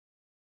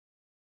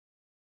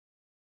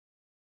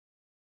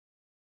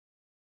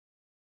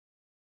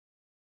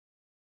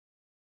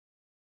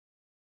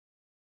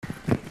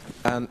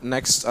And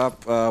next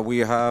up, we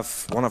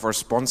have one of our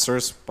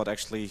sponsors, but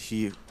actually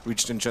he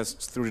reached in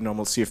just through the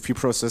normal CFP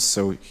process,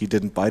 so he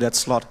didn't buy that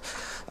slot.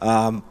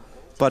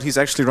 But he's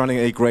actually running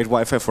a great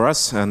Wi-Fi for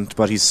us,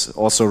 but he's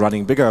also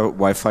running bigger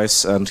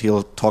Wi-Fis, and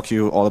he'll talk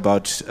you all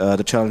about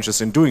the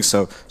challenges in doing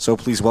so. So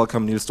please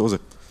welcome Niels Dose.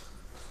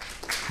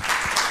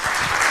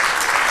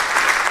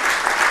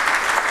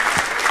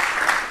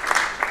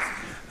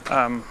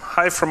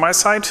 Hi from my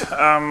side.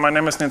 My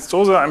name is Niels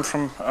Dose. I'm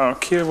from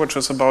Kiel, which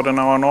is about an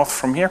hour north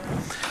from here.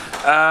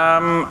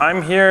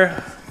 I'm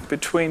here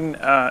between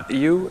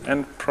you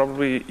and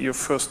probably your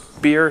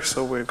first beer,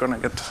 so we're going to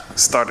get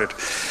started.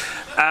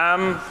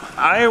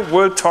 I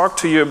will talk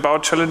to you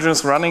about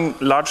challenges running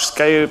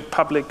large-scale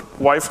public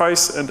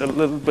Wi-Fis and a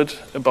little bit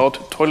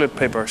about toilet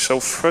paper. So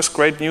first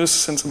great news,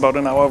 since about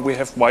an hour we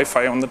have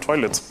Wi-Fi on the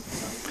toilets.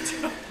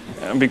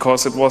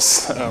 Because it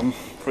was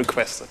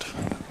requested.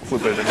 We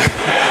built it.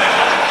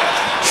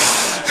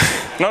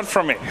 Not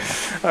from me.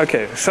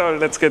 Okay, so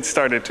let's get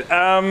started.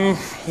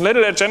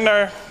 Little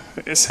agenda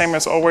is same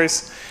as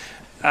always.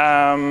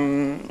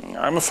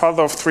 I'm a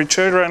father of 3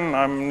 children.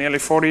 I'm nearly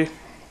 40,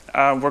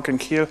 work in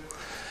Kiel.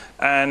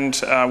 And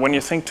when you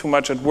think too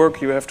much at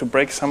work, you have to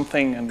break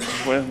something, and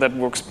well, that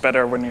works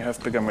better when you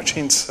have bigger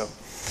machines. So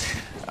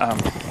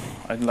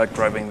I like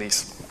driving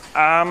these.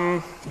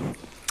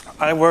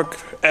 I work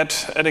at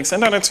ADDIX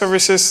Internet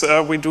Services.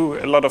 We do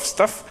a lot of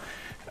stuff.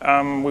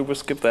 We will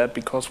skip that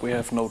because we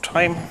have no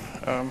time.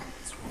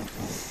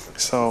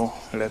 So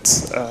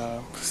let's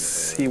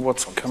see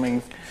what's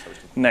coming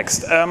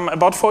next.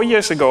 About 4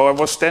 years ago, I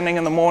was standing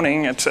in the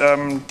morning at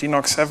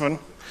DENOG 7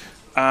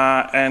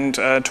 and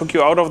took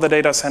you out of the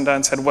data center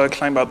and said, well,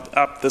 climb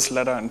up this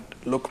ladder and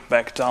look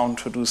back down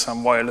to do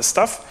some wireless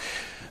stuff.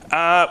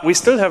 We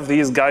still have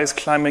these guys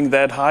climbing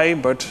that high,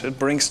 but it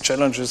brings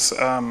challenges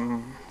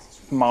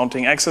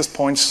mounting access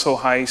points so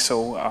high,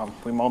 so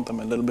we mount them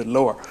a little bit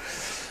lower.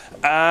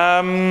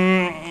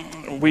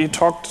 We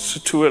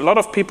talked to a lot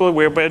of people.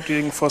 We're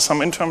waiting for some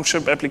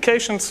internship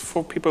applications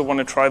for people who want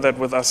to try that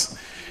with us.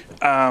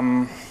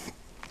 When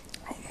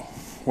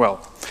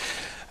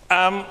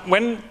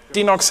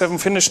DENOG 7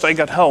 finished, I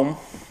got home,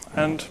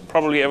 and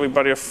probably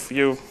everybody of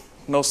you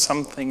knows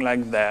something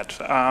like that.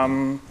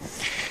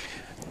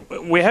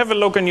 We have a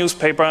local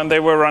newspaper, and they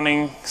were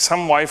running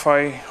some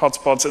Wi-Fi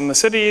hotspots in the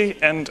city,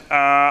 and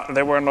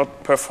they were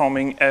not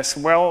performing as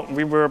well.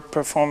 We were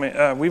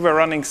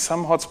running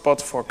some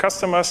hotspots for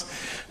customers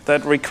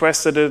that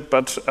requested it,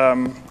 but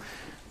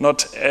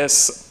not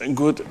as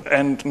good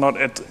and not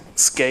at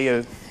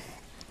scale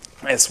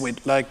as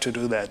we'd like to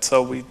do that.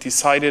 So we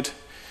decided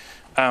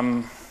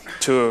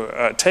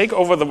to take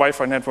over the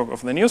Wi-Fi network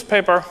of the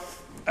newspaper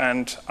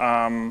and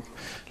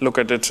look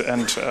at it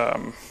and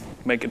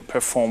make it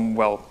perform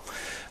well.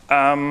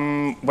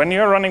 When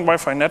you're running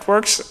Wi-Fi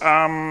networks,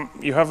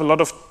 you have a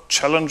lot of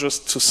challenges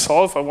to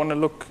solve. I want to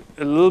look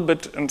a little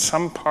bit in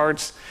some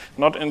parts,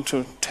 not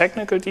into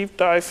technical deep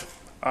dive.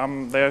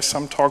 There are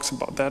some talks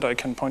about that I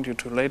can point you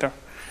to later.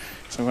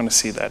 So I'm going to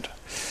see that.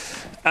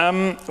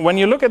 When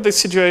you look at the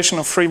situation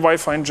of free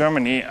Wi-Fi in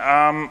Germany,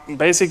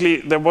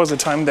 basically there was a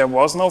time there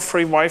was no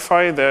free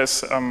Wi-Fi.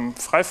 There's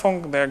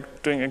Freifunk, they're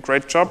doing a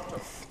great job.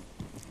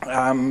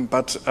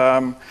 But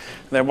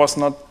there was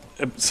not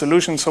a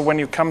solution. So when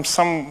you come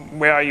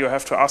somewhere, you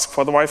have to ask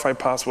for the Wi-Fi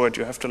password.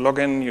 You have to log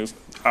in. You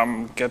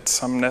get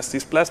some nasty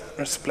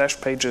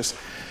splash pages,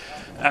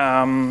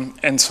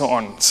 and so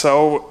on.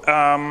 So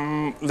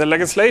the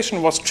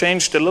legislation was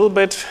changed a little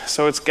bit.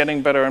 So it's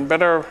getting better and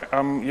better.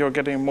 You're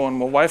getting more and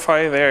more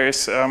Wi-Fi. There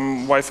is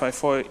Wi-Fi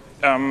for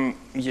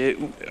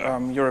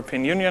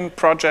European Union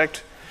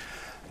project.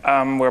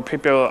 Where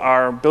people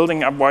are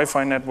building up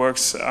Wi-Fi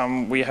networks.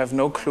 We have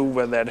no clue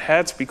where that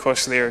heads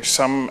because there are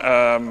some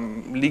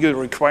legal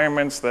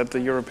requirements that the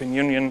European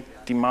Union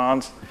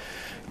demands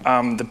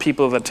the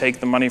people that take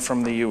the money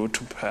from the EU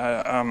to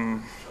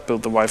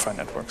build the Wi-Fi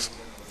networks.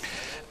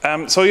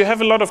 So you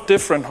have a lot of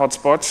different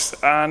hotspots,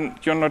 and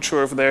you're not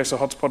sure if there's a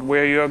hotspot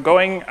where you're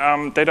going.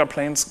 Data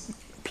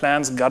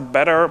plans got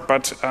better,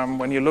 but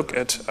when you look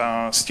at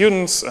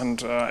students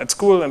and at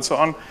school and so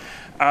on,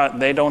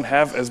 they don't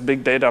have as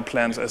big data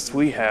plans as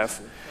we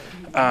have,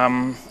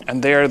 and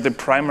they are the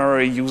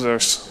primary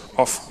users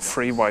of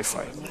free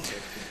Wi-Fi.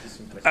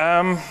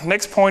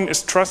 Next point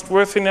is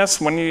trustworthiness.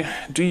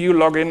 Do you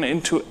log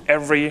into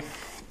every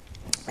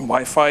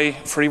Wi-Fi,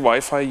 free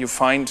Wi-Fi you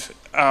find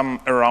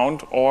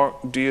around, or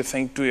do you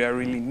think, do I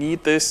really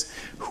need this?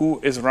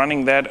 Who is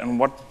running that, and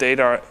what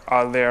data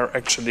are they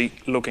actually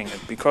looking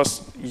at?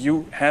 Because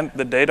you hand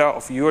the data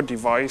of your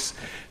device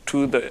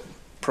to the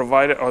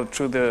provider or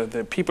to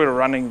the people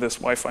running this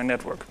Wi-Fi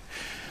network.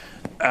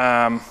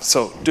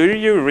 So do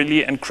you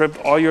really encrypt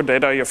all your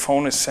data your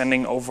phone is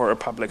sending over a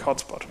public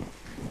hotspot?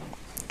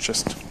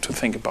 Just to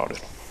think about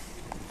it.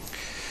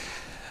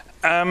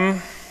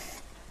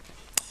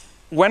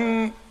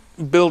 When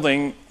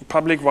building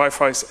public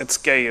Wi-Fis at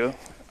scale,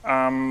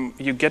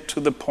 you get to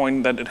the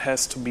point that it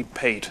has to be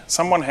paid.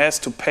 Someone has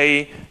to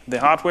pay the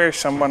hardware,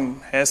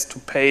 someone has to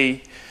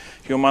pay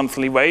your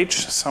monthly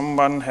wage,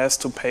 someone has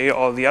to pay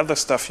all the other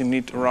stuff you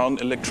need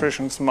around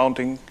electricians,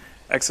 mounting,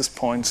 access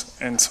points,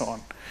 and so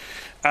on.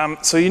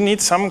 So you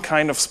need some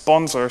kind of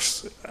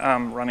sponsors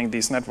running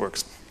these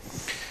networks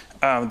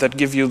that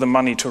give you the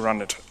money to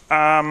run it.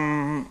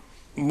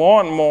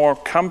 More and more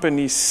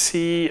companies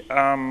see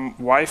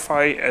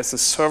Wi-Fi as a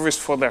service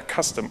for their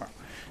customer.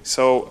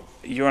 So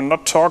you're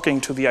not talking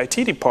to the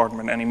IT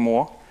department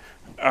anymore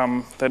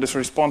that is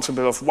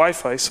responsible of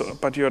Wi-Fi,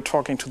 but you're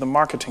talking to the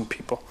marketing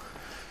people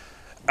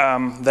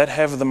that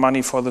have the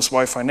money for this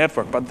Wi-Fi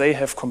network, but they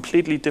have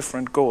completely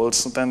different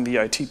goals than the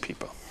IT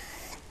people.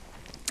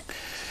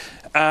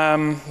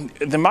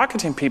 The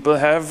marketing people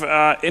have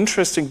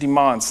interesting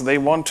demands. They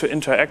want to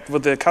interact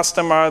with their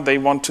customer. They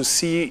want to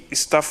see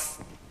stuff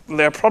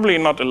they're probably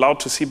not allowed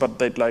to see, but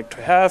they'd like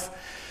to have.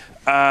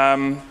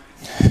 And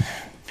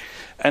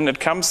it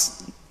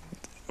comes,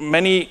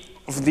 many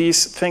of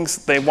these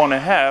things they want to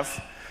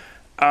have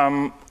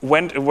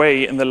went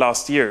away in the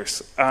last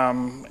years.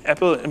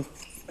 Apple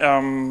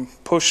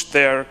pushed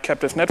their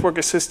captive network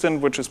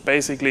assistant, which is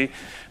basically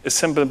a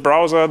simple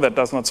browser that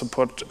does not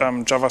support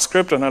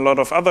JavaScript and a lot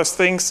of other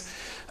things.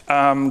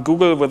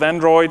 Google with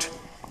Android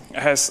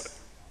has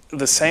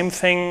the same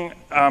thing,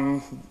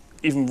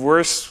 even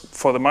worse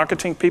for the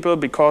marketing people,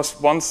 because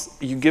once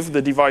you give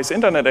the device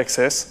internet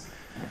access,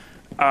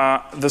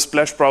 the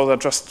Splash browser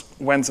just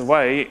went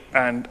away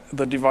and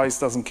the device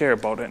doesn't care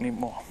about it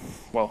anymore.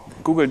 Well,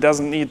 Google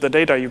doesn't need the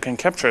data you can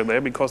capture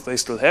there because they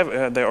still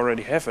have, they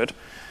already have it,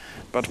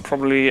 but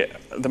probably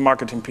the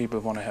marketing people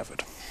want to have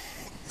it.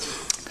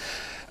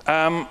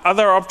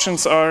 Other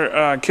options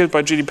are killed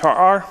by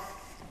GDPR,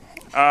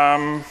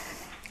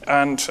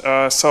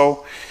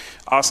 so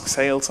ask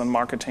sales and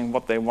marketing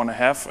what they want to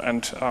have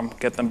and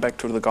get them back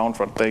to the ground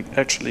what they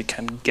actually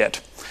can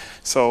get.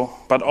 So,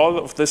 but all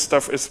of this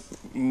stuff is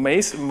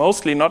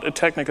mostly not a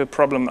technical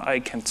problem I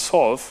can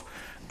solve.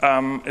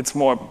 It's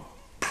more a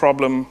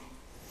problem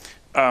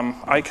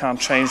I can't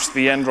change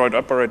the Android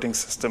operating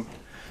system,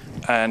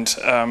 and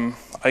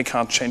I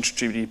can't change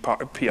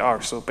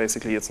GDPR, so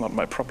basically it's not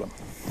my problem.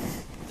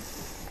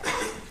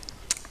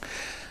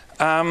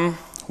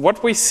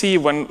 What we see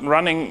when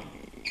running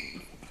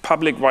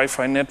public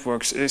Wi-Fi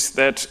networks is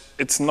that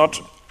it's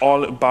not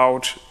all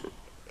about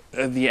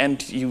the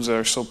end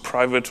user, so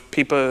private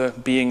people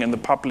being in the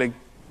public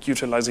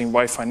utilizing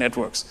Wi-Fi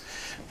networks.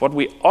 What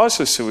we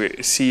also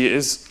see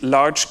is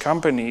large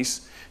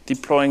companies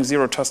deploying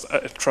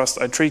zero-trust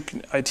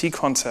IT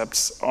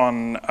concepts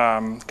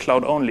on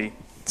cloud-only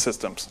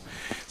systems.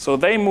 So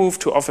they move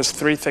to Office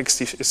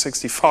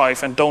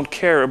 365 and don't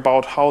care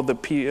about how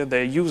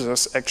their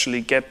users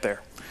actually get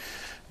there.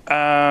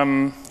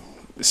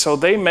 So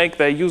they make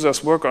their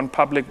users work on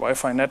public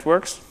Wi-Fi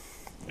networks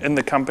in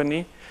the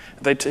company.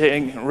 They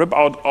rip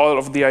out all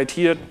of the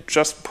IT,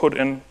 just put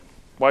in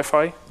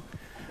Wi-Fi,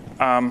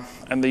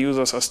 and the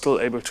users are still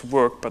able to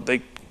work, but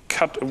they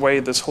cut away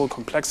this whole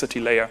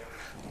complexity layer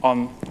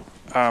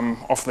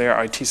of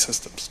their IT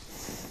systems.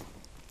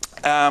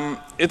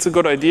 It's a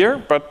good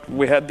idea, but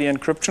we had the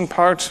encryption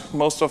part.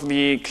 Most of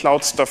the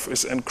cloud stuff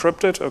is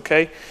encrypted,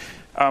 okay,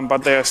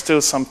 but there are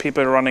still some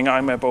people running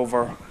IMAP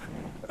over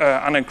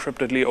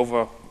unencryptedly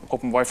over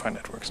open Wi-Fi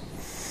networks.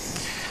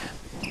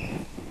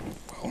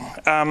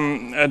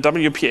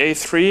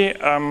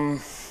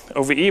 WPA3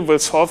 OVE will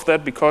solve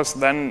that, because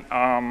then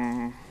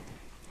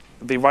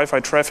the Wi-Fi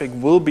traffic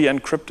will be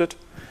encrypted,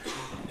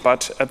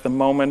 but at the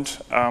moment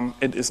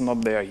it is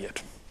not there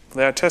yet.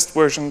 There are test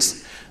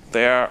versions,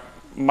 there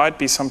might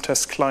be some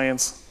test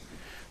clients,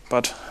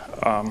 but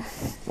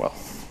well.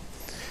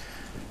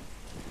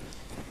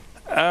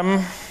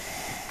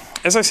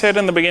 As I said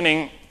in the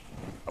beginning,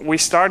 we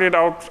started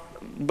out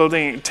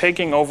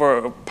taking over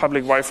a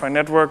public Wi-Fi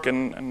network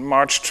in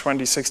March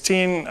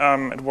 2016.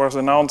 It was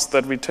announced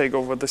that we take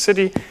over the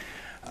city.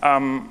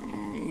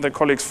 The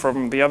colleagues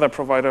from the other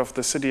provider of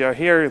the city are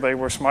here. They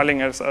were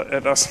smiling at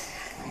us,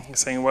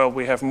 saying, well,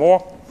 we have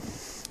more.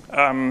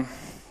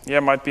 Yeah,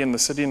 might be in the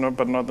city,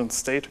 but not in the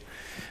state.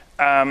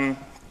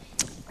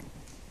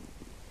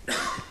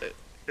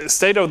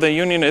 State of the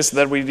Union is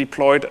that we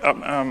deployed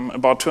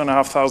about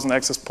 2,500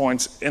 access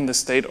points in the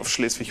state of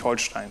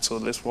Schleswig-Holstein. So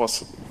this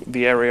was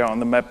the area on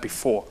the map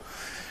before.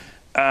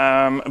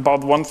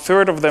 About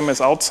 1/3 of them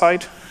is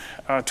outside,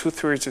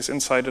 2/3 is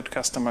inside at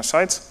customer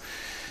sites.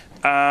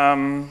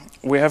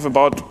 We have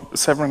about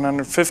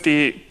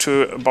 750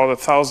 to about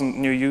 1,000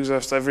 new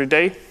users every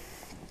day.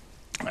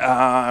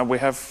 We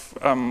have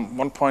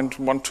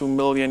 1.12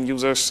 million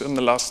users in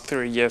the last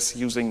 3 years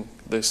using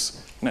this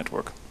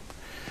network.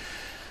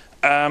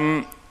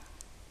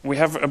 We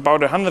have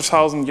about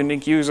 100,000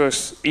 unique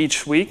users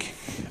each week,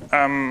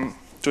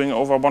 doing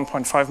over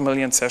 1.5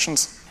 million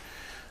sessions,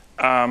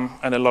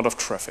 and a lot of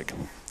traffic.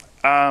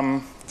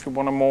 If you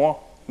want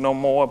to know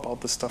more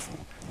about this stuff,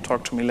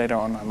 talk to me later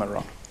on, I'm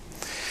around.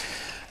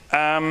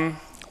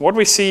 What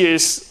we see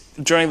is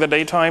during the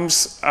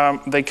daytimes,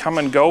 they come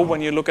and go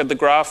when you look at the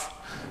graph.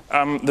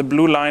 The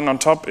blue line on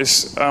top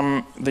is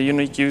the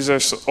unique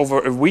users over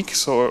a week,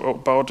 so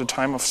about a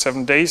time of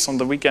 7 days. On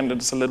the weekend,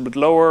 it's a little bit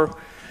lower.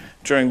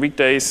 During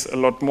weekdays, a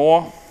lot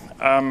more.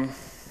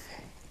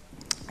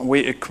 We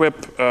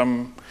equip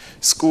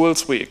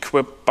schools, we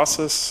equip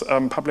buses,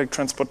 public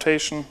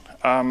transportation,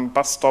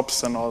 bus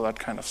stops, and all that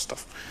kind of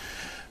stuff.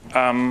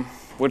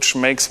 Which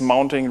makes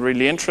mounting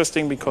really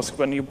interesting, because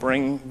when you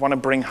want to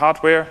bring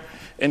hardware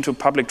into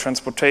public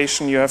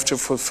transportation, you have to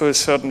fulfill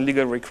certain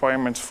legal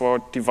requirements for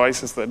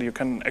devices that you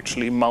can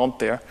actually mount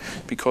there,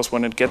 because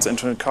when it gets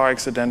into a car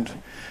accident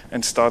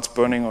and starts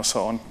burning or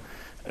so on,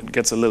 it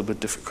gets a little bit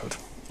difficult.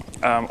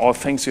 All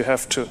things you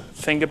have to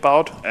think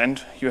about,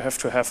 and you have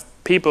to have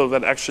people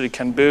that actually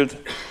can build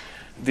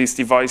these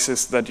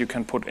devices that you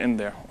can put in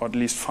there, or at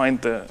least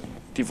find the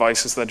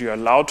devices that you're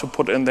allowed to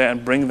put in there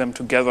and bring them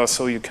together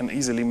so you can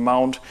easily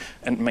mount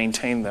and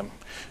maintain them.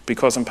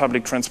 Because in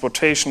public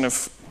transportation,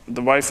 if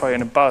the Wi-Fi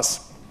in a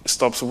bus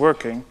stops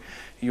working,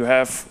 you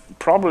have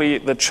probably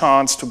the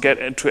chance to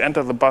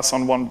enter the bus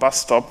on one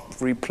bus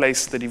stop,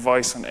 replace the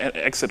device, and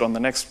exit on the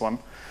next one.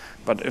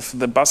 But if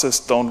the buses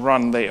don't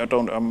run, they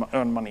don't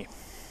earn money.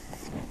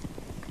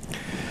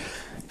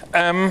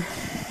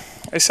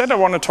 I said I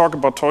want to talk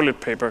about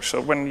toilet paper.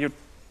 So when you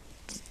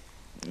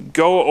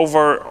go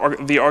over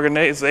the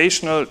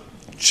organizational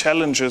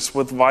challenges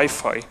with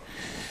Wi-Fi,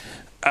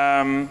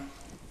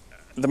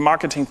 the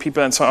marketing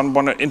people and so on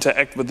want to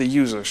interact with the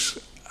users.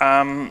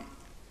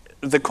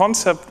 The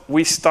concept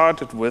we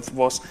started with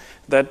was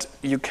that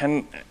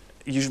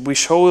we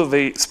show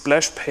the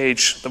splash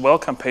page, the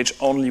welcome page,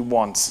 only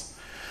once.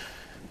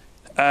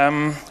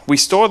 We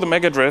store the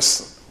MAC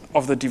address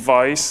of the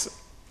device,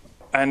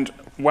 and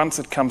once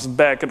it comes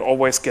back, it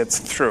always gets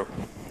through.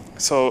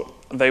 So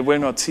they will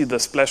not see the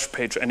splash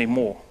page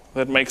anymore.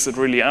 That makes it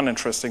really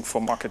uninteresting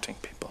for marketing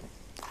people.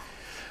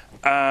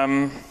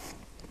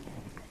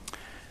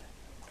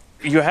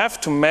 You have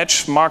to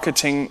match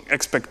marketing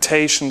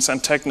expectations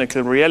and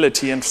technical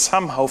reality and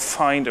somehow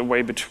find a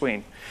way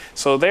between.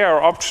 So there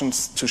are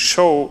options to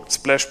show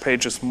splash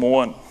pages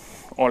more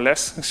or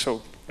less,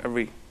 so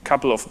every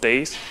couple of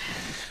days.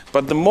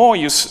 But the more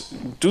you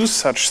do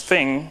such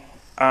thing,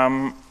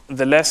 the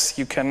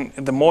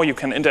more you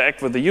can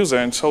interact with the user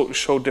and so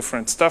show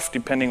different stuff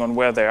depending on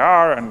where they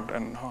are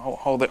and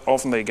how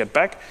often they get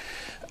back.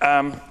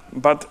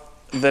 But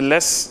the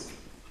less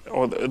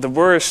or the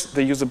worse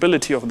the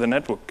usability of the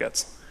network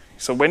gets.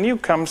 So when you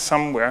come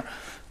somewhere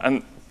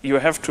and you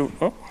have to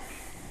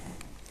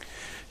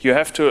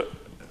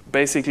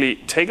basically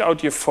take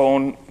out your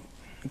phone,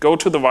 go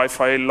to the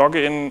Wi-Fi, log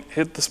in,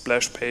 hit the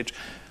splash page,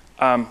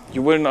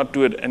 you will not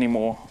do it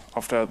anymore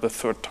after the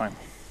third time.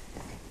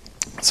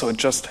 So it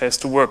just has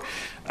to work.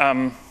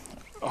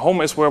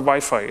 Home is where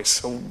Wi-Fi is,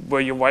 so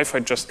where your Wi-Fi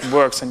just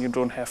works and you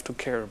don't have to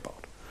care about.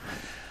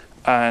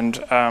 And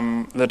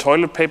the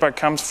toilet paper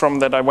comes from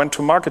that I went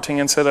to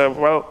marketing and said,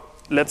 well,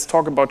 let's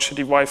talk about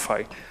shitty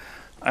Wi-Fi.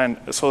 And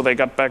so they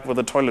got back with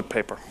the toilet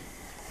paper.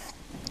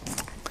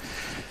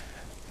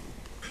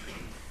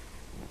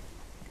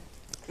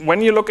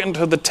 When you look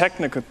into the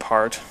technical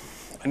part,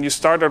 and you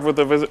started with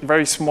the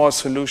very small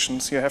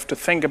solutions, you have to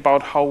think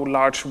about how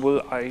large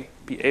will I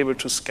be able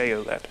to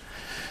scale that.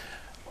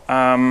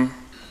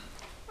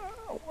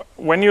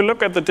 When you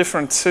look at the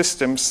different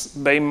systems,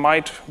 they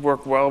might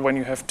work well when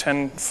you have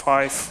 10,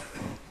 5,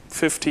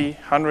 50,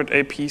 100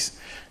 APs.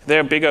 They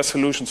are bigger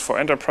solutions for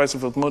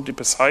enterprises with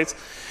multiple sites,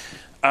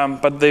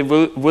 but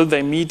will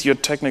they meet your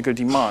technical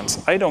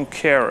demands? I don't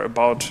care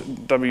about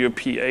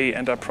WPA,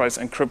 enterprise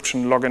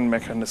encryption, login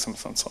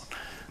mechanisms, and so on.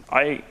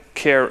 I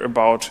care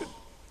about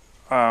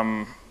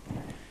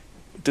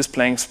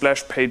displaying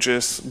splash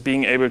pages,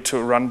 being able to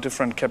run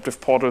different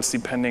captive portals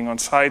depending on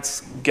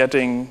sites,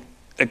 getting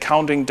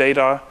accounting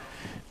data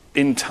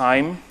in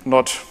time,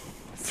 not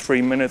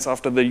 3 minutes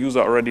after the user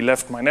already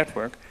left my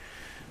network.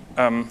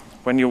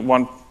 When you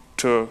want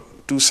to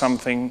do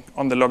something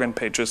on the login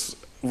pages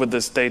with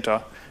this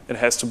data, it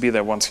has to be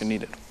there once you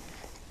need it.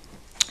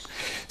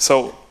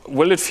 So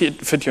will it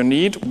fit your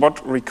need?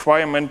 What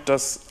requirement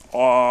does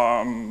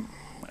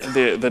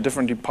the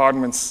different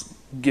departments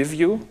give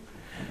you?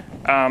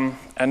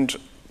 And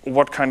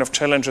what kind of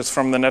challenges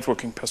from the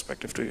networking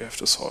perspective do you have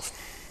to solve?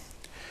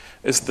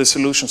 Is the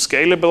solution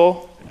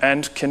scalable,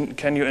 and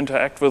can you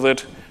interact with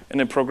it in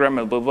a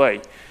programmable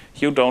way?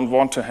 You don't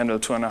want to handle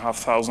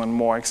 2,500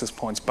 more access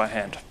points by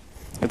hand.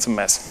 It's a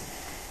mess.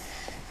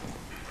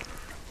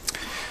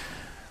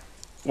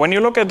 When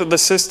you look at the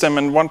system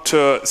and want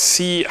to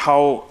see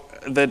how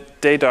the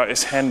data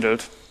is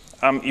handled,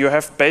 you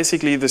have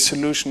basically the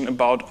solution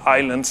about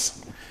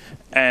islands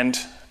and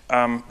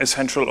a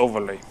central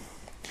overlay.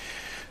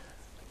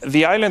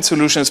 The island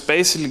solution is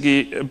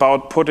basically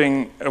about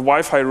putting a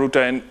Wi-Fi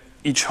router in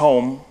each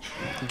home,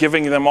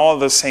 giving them all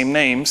the same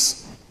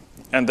names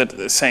and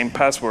the same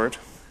password,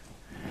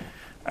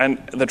 and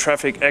the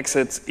traffic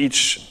exits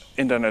each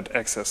internet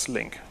access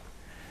link.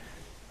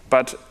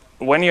 But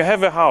when you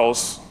have a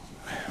house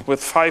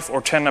with 5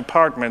 or 10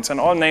 apartments and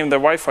all name their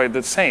Wi-Fi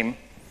the same,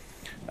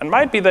 and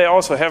might be they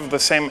also have the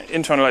same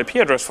internal IP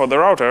address for the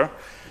router,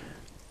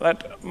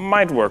 that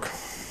might work,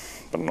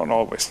 but not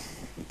always.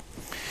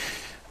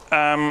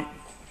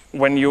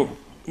 When you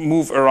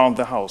move around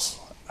the house.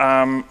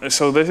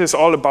 So this is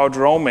all about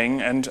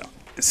roaming and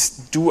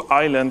do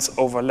islands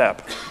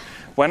overlap.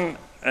 When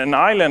an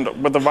island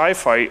with the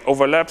Wi-Fi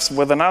overlaps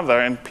with another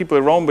and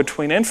people roam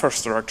between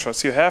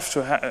infrastructures, you have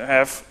to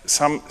have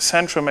some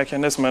central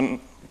mechanism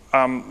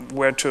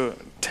where to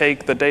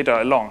take the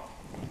data along.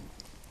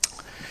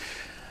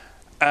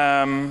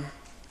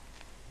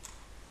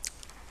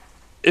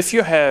 If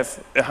you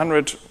have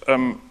 100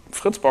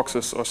 Fritz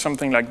boxes or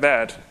something like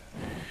that,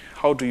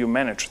 how do you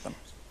manage them?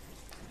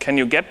 Can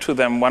you get to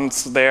them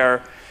once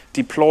they're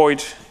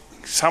deployed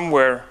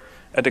somewhere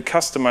at a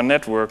customer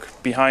network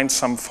behind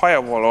some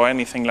firewall or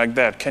anything like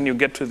that? Can you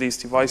get to these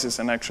devices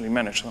and actually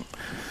manage them?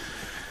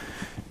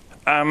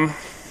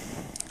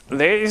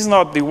 There is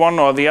not the one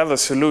or the other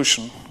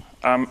solution.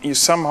 You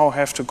somehow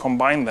have to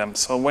combine them.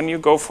 So when you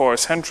go for a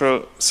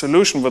central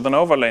solution with an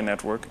overlay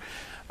network,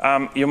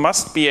 you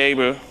must be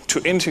able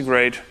to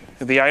integrate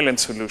the island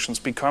solutions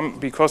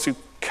because you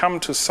come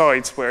to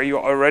sites where you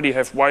already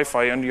have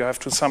Wi-Fi and you have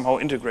to somehow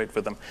integrate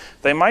with them.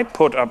 They might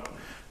put up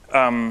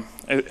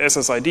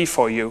SSID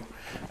for you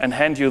and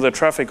hand you the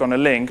traffic on a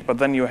link, but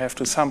then you have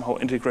to somehow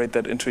integrate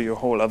that into your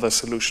whole other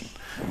solution.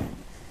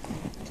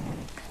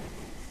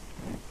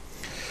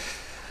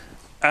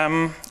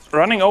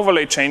 Running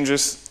overlay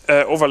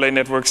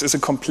networks is a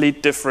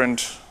complete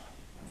different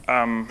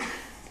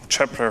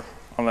chapter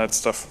on that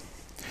stuff.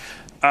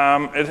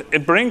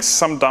 It brings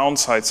some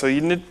downsides. So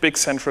you need big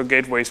central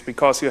gateways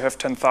because you have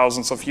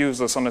 10,000s of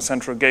users on a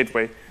central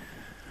gateway.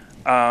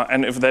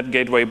 And if that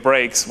gateway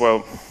breaks,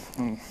 well,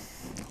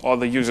 all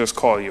the users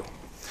call you.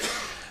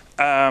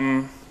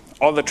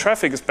 All the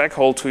traffic is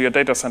backhauled to your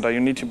data center. You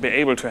need to be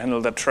able to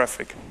handle that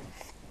traffic.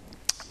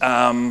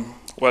 Well,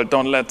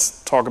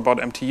 let's talk about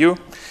MTU.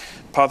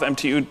 Path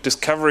MTU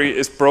discovery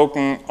is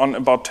broken on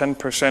about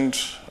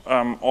 10%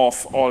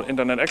 of all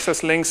internet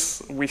access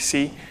links we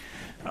see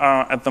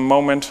at the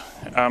moment,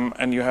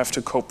 and you have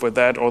to cope with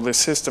that, or the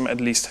system at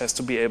least has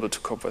to be able to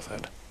cope with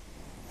that.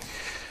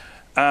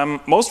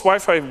 Most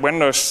Wi-Fi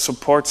vendors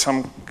support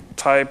some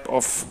type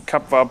of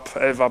CAPWAP,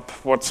 LWAP,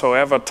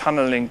 whatsoever,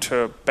 tunneling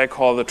to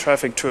backhaul the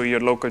traffic to your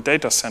local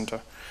data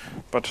center.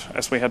 But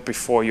as we had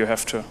before, you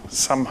have to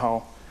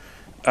somehow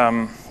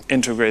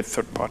integrate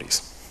third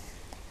parties.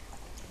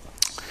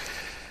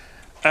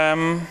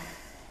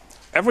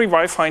 Every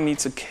Wi-Fi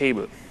needs a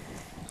cable,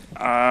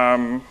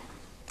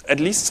 at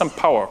least some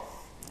power.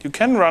 You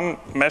can run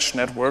mesh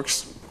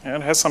networks. Yeah,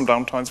 it has some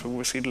downtimes, but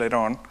we'll see it later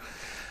on.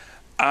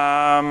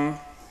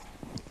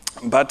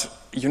 But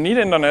you need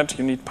internet,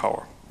 you need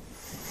power.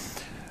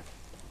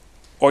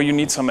 Or you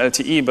need some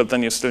LTE, but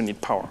then you still need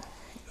power.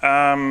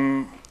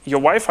 Your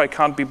Wi-Fi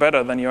can't be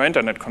better than your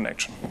internet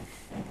connection.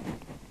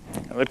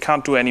 It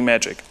can't do any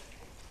magic.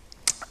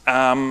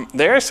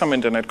 There are some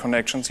internet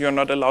connections you're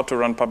not allowed to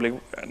run public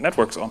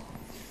networks on.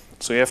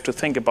 So you have to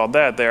think about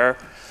that. There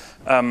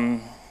are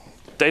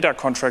data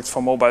contracts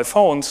for mobile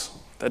phones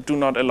that do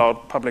not allow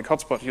public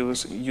hotspot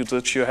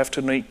usage. You have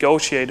to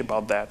negotiate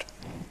about that.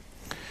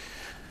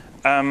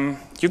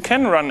 You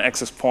can run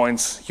access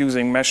points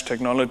using mesh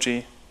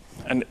technology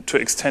and to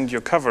extend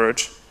your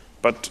coverage,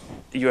 but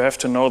you have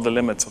to know the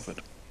limits of it.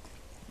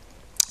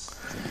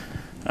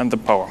 And the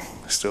power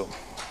still.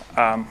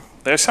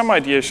 There are some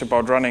ideas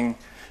about running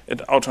it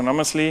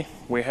autonomously.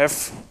 We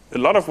have a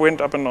lot of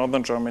wind up in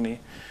northern Germany.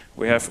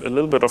 We have a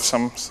little bit of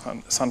some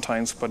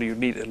sometimes, but you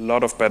need a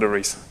lot of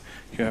batteries.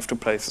 You have to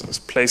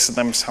place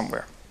them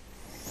somewhere.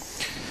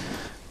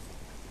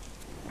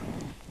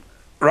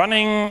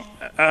 Running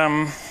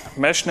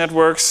mesh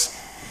networks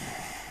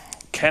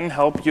can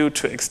help you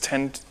to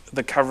extend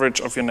the coverage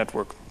of your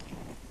network.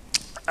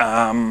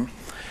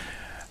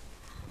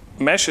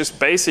 Mesh is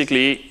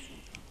basically,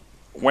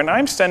 when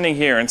I'm standing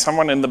here and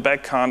someone in the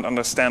back can't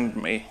understand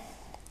me,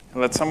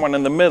 and that someone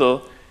in the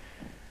middle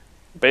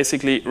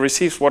basically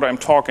receives what I'm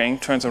talking,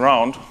 turns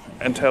around,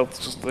 and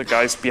tells the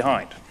guys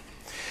behind.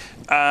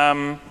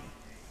 But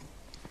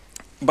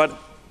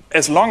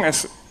as long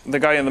as the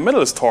guy in the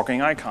middle is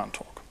talking, I can't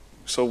talk.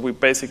 So we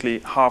basically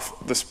half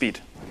the speed.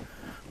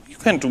 You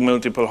can do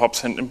multiple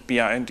hops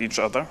behind each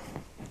other,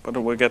 but it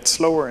will get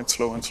slower and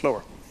slower and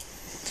slower.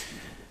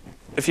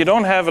 If you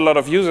don't have a lot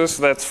of users,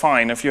 that's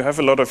fine. If you have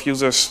a lot of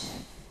users,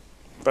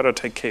 better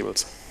take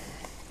cables.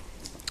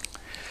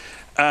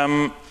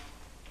 The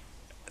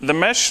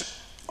mesh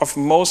of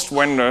most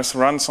vendors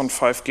runs on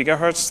 5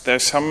 gigahertz.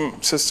 There's some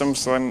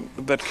systems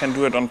that can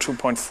do it on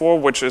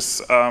 2.4, which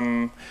is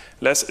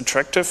less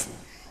attractive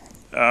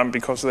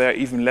because there are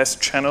even less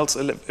channels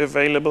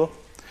available.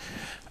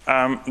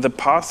 The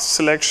path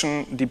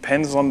selection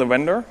depends on the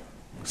vendor.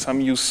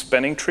 Some use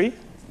spanning tree.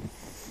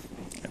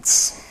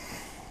 It's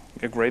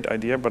a great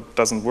idea, but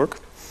doesn't work.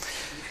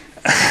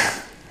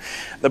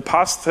 The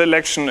path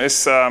selection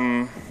is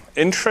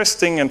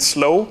interesting and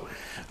slow.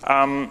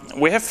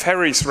 We have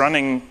ferries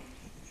running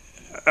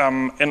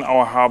in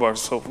our harbor,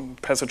 so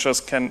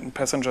passengers can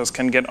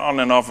get on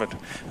and off it.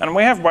 And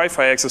we have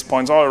Wi-Fi access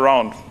points all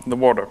around the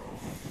water.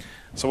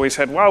 So we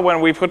said, well, when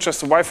we put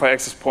just a Wi-Fi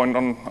access point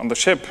on the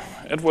ship,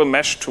 it will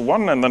mesh to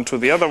one and then to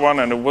the other one,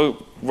 and it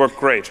will work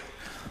great.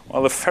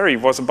 Well, the ferry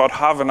was about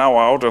half an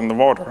hour out on the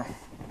water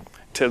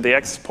till the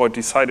access point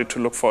decided to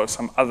look for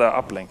some other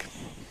uplink.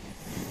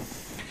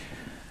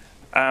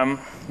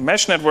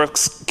 Mesh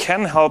networks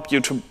can help you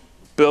to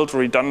build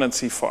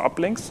redundancy for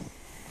uplinks.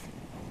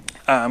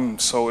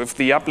 So if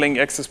the uplink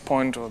access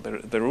point or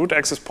the root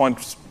access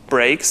point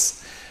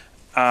breaks,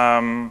 you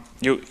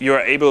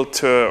are able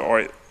to,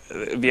 or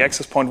the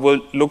access point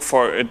will look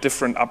for a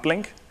different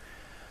uplink,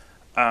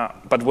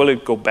 but will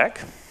it go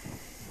back?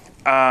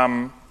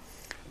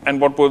 And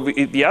what will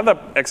the other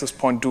access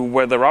point do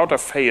where the router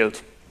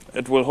failed?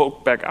 It will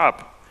hook back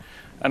up.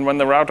 And when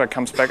the router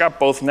comes back up,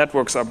 both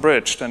networks are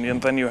bridged. And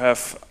then you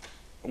have,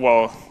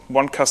 well,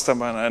 one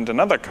customer and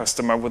another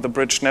customer with a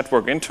bridged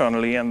network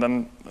internally. And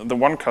then the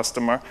one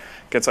customer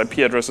gets IP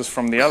addresses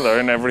from the other,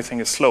 and everything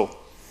is slow.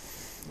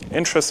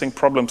 Interesting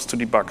problems to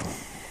debug.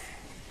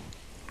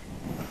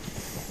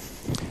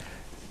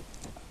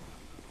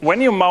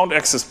 When you mount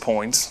access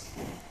points,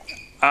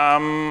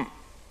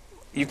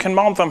 you can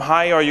mount them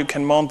high or you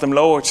can mount them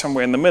low or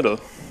somewhere in the middle.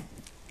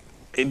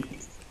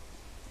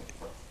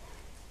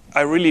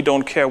 I really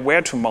don't care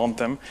where to mount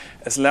them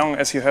as long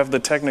as you have the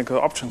technical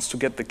options to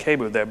get the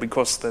cable there,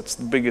 because that's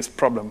the biggest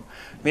problem.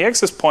 The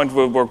access point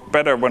will work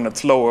better when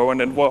it's lower,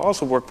 and it will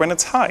also work when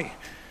it's high.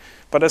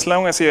 But as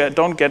long as you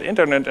don't get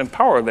internet and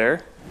power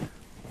there,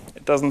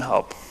 it doesn't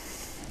help.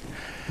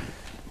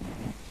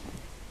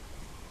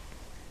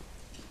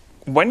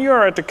 When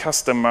you're at the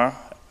customer,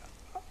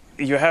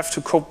 you have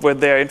to cope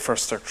with their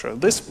infrastructure.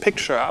 This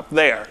picture up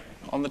there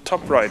on the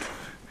top right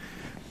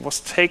was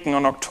taken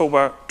on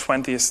October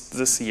 20th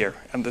this year,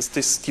 and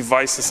this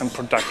device is in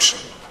production.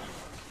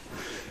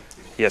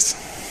 Yes.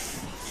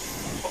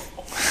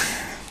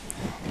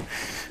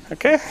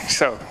 Okay,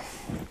 so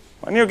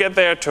when you get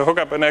there to hook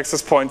up an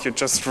access point, you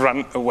just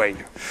run away.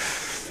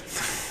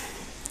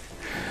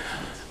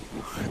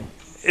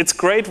 It's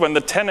great when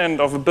the tenant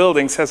of a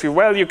building says,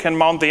 well, you can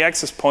mount the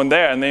access point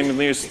there, and then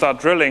you start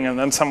drilling, and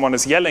then someone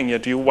is yelling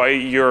at you why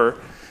you're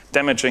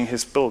damaging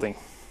his building,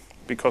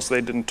 because they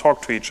didn't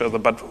talk to each other,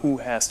 but who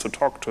has to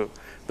talk to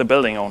the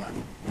building owner?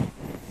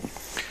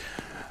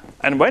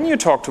 And when you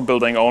talk to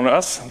building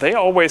owners, they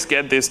always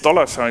get these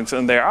dollar signs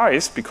in their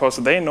eyes because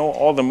they know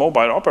all the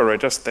mobile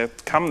operators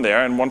that come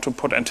there and want to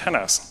put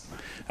antennas.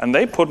 And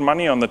they put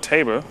money on the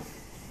table,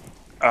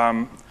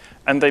 and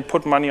they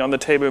put money on the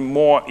table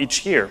more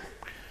each year,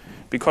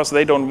 because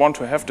they don't want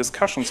to have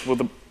discussions with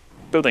the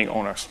building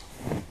owners.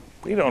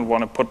 We don't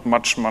want to put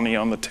much money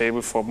on the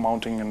table for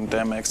mounting a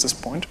damn access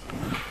point.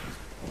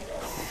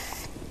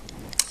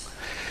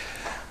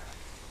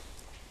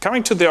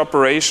 Coming to the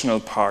operational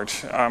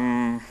part,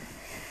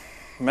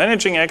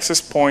 managing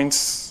access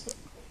points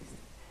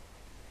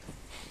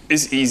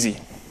is easy.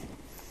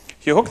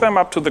 You hook them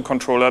up to the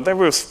controller, they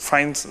will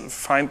find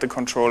the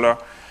controller.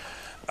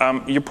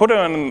 You put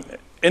them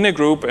in a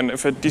group, and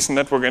if a decent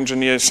network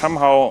engineer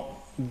somehow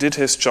did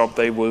his job,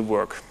 they will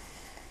work.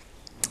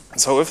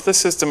 So if the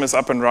system is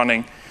up and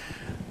running,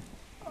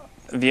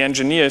 the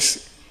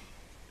engineers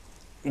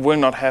will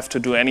not have to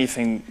do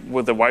anything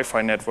with the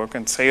Wi-Fi network,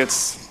 and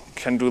sales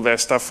can do their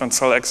stuff and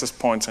sell access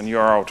points, and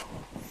you're out.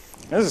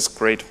 This is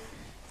great.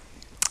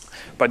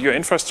 But your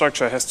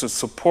infrastructure has to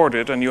support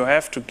it, and you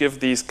have to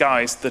give these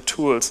guys the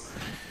tools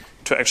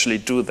to actually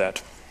do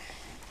that.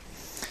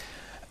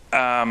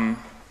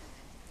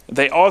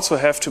 They also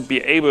have to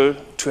be able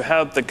to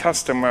help the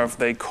customer if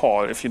they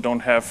call, if you don't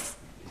have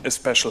a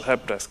special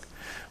help desk.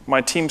 My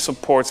team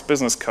supports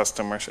business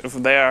customers.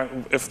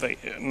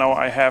 Now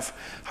I have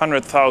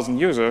 100,000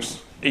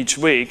 users each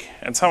week,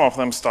 and some of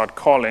them start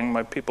calling,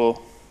 my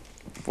people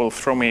will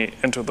throw me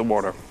into the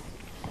water.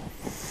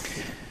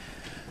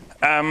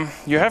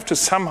 You have to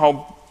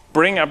somehow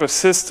bring up a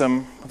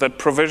system that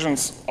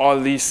provisions all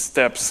these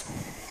steps,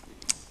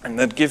 and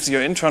that gives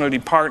your internal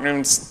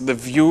departments the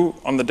view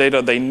on the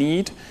data they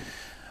need,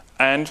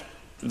 and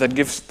that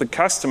gives the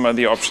customer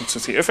the options to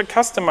see. If a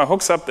customer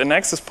hooks up an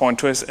access point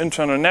to his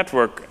internal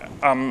network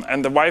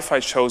and the Wi-Fi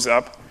shows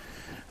up,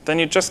 then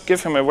you just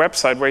give him a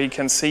website where he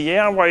can see,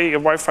 yeah, your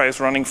Wi-Fi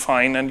is running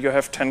fine, and you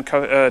have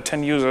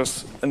 10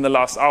 users in the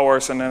last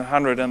hours and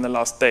 100 in the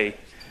last day.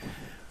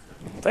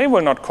 They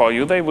will not call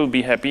you, they will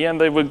be happy,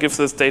 and they will give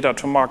this data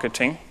to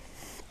marketing.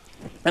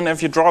 And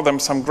if you draw them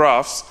some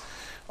graphs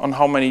on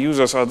how many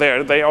users are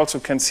there, they also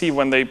can see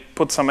when they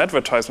put some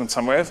advertisement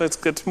somewhere, if it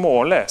gets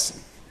more or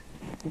less.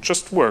 It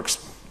just works.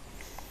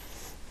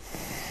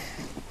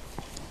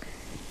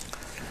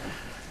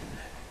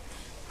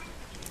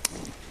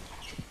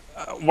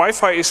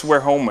 Wi-Fi is where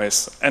home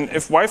is, and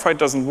if Wi-Fi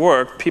doesn't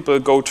work, people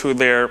go to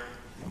their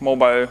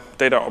mobile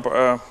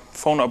data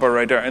phone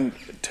operator and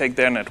take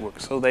their network.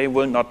 So they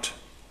will not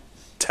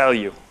tell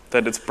you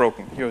that it's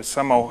broken. You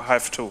somehow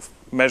have to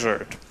measure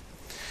it.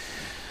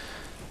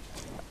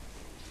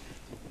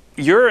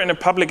 You're in a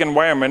public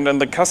environment,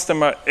 and the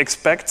customer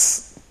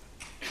expects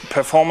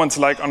performance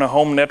like on a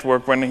home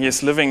network when he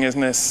is living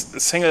in a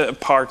single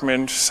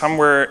apartment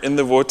somewhere in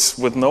the woods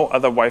with no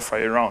other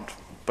Wi-Fi around.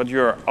 But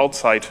you're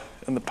outside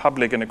in the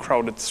public in a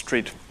crowded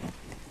street.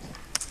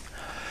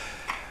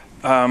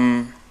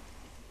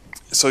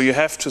 So you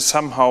have to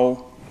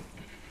somehow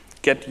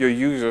get your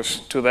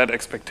users to that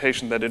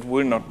expectation that it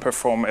will not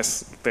perform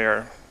as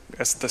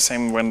the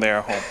same when they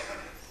are home.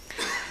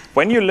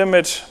 When you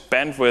limit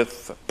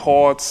bandwidth,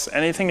 ports,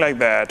 anything like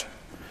that,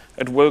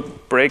 it will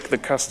break the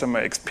customer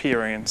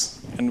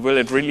experience. And will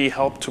it really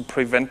help to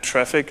prevent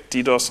traffic,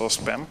 DDoS or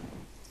spam?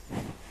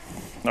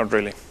 Not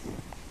really.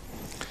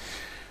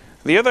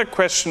 The other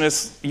question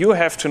is, you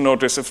have to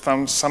notice if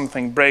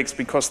something breaks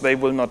because they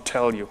will not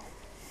tell you.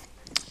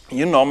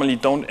 You normally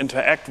don't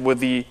interact with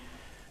the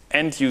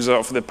end user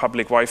of the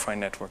public Wi-Fi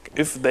network.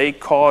 If they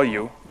call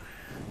you,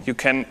 you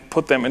can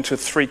put them into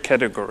 3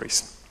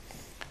 categories.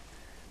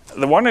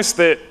 The one is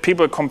the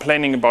people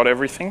complaining about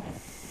everything.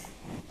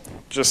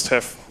 Just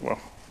have, well,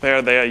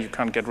 they're there, you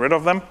can't get rid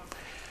of them.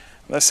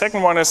 The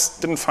second one is,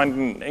 didn't find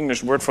an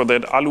English word for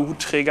that,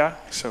 Aluhutträger,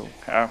 so,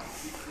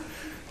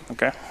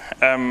 okay.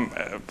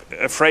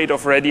 Afraid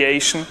of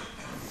radiation.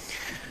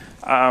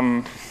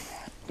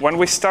 When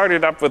we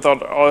started up with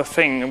our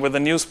thing, with the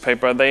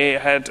newspaper, they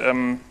had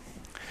an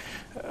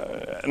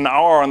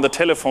hour on the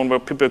telephone where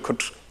people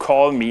could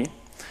call me,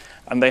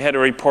 and they had a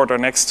reporter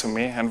next to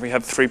me, and we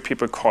had 3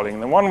 people calling.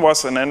 The one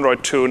was an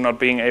Android 2 not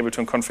being able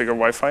to configure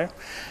Wi-Fi.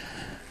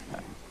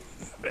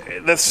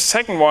 The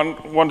second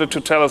one wanted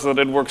to tell us that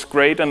it works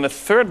great, and the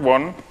third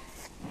one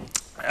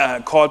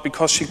called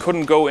because she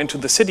couldn't go into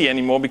the city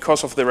anymore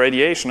because of the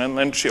radiation, and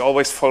then she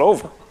always fell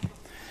over.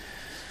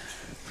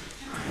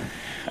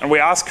 And we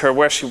asked her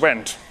where she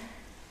went.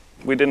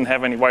 We didn't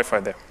have any Wi-Fi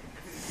there.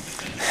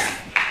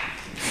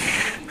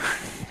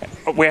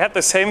 We had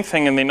the same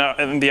thing in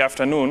the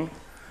afternoon,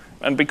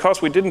 and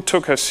because we didn't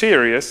took her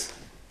serious,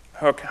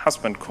 her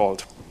husband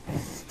called.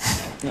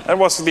 That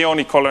was the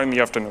only caller in the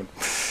afternoon.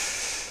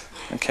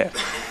 Okay.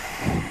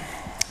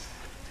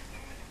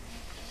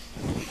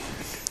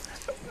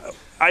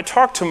 I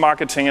talked to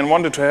marketing and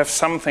wanted to have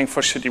something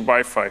for shitty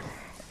Wi-Fi.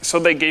 So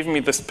they gave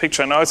me this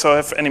picture, and I also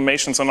have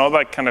animations and all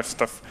that kind of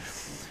stuff.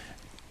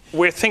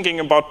 We're thinking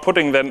about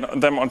putting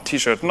them on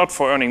t-shirt, not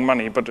for earning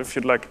money, but if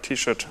you'd like a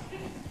t-shirt,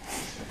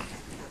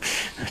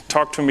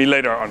 talk to me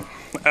later on.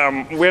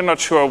 We're not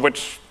sure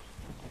which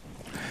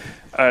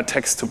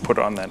text to put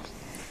on that.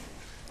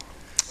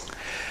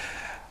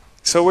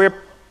 So we're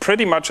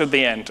pretty much at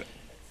the end.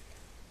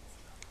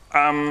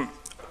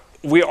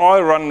 We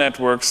all run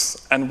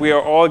networks, and we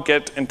all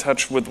get in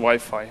touch with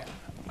Wi-Fi.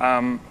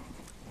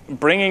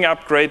 Bringing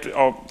up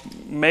or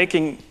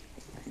making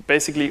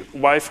basically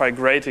Wi-Fi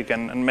great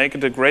again and make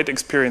it a great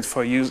experience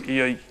for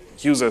your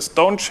users.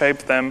 Don't shape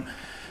them,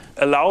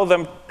 allow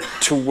them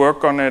to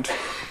work on it,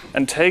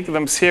 and take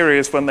them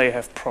serious when they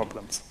have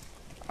problems.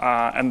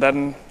 And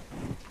then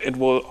it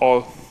will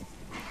all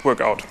work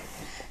out.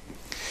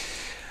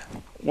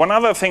 One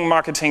other thing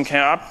marketing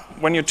came up,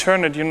 when you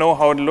turn it, you know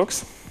how it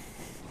looks.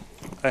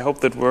 I hope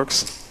that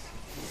works.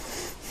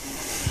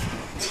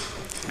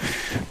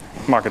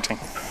 Marketing.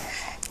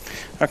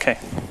 Okay.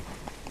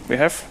 We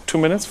have 2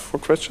 minutes for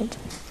questions.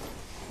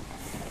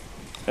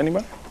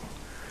 Anybody?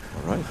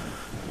 All right.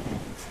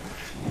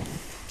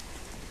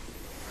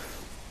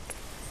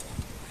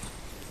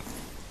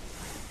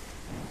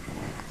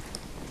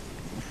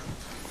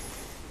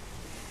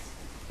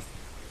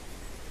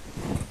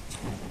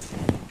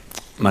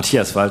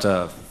 Matthias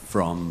Walter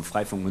from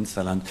Freifunk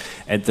Münsterland.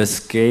 At the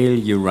scale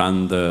you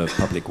run the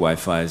public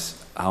Wi-Fis,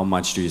 how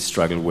much do you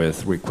struggle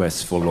with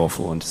requests for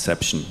lawful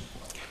interception?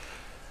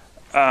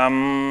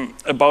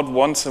 About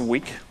once a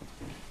week.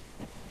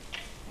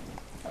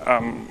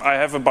 I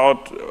have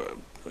about,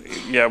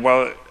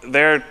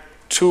 there are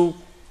 2.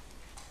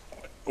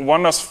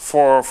 One is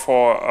for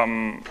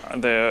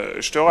the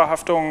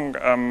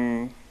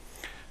Störerhaftung,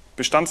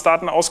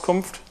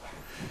 Bestandsdatenauskunft.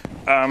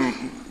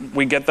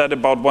 We get that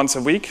about once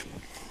a week.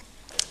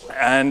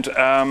 And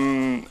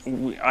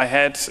I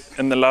had,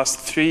 in the last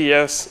 3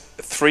 years,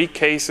 3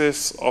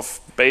 cases of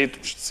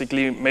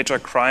basically major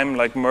crime,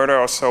 like murder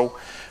or so,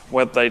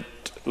 where they'd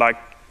like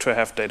to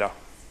have data.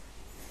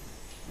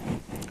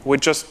 We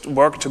just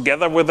work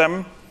together with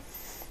them,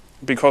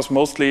 because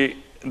mostly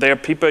they are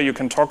people, you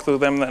can talk to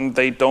them, and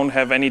they don't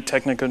have any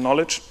technical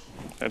knowledge.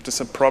 That is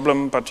a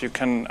problem, but you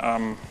can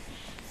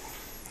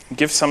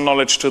give some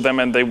knowledge to them,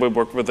 and they will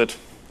work with it.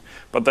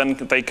 But then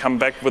they come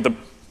back with a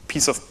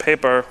piece of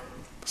paper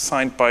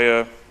signed by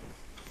a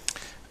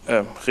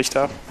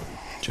Richter.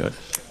 Judge.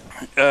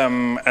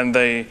 And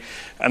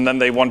then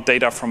they want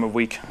data from a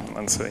week.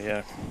 And say,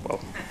 yeah, well,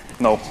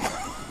 no.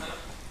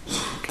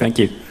 Thank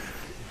you.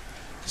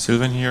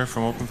 Sylvan here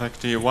from Open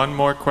Factory. One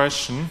more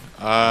question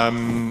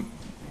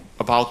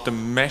about the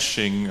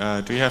meshing.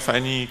 Do you have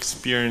any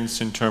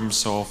experience in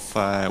terms of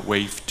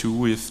Wave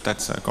 2, if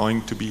that's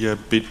going to be a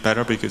bit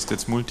better, because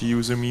that's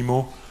multi-user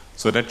MIMO?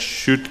 So that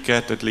should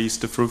get at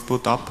least the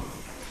throughput up?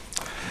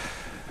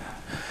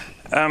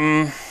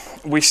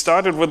 We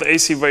started with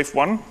AC Wave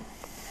 1.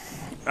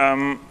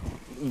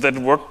 That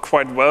worked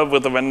quite well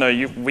with the vendor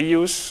we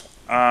use.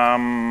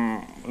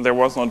 There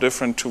was no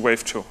different to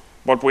Wave 2.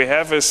 What we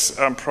have is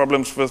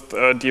problems with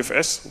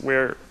DFS.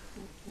 We're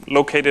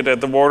located at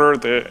the border.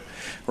 The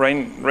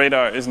rain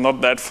radar is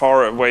not that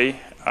far away.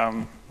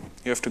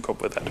 you have to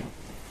cope with that.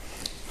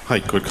 Hi,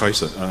 Kurt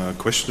Kaiser.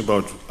 Question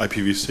about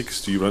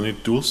IPv6. Do you run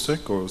it dual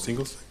stack or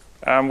single stack?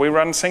 We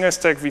run single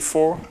stack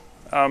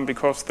v4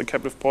 because the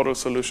captive portal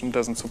solution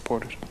doesn't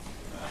support it.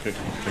 Okay,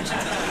 thanks.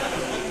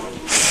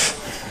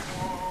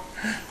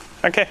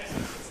 Okay.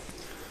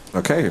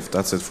 Okay, if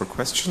that's it for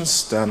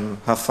questions, then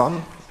have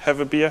fun. Have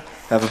a beer.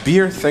 Have a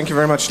beer. Thank you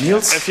very much,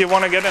 Niels. If you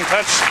want to get in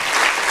touch.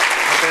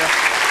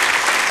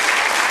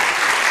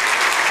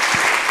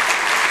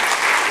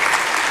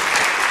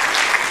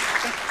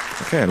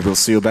 Okay, and we'll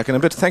see you back in a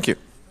bit. Thank you.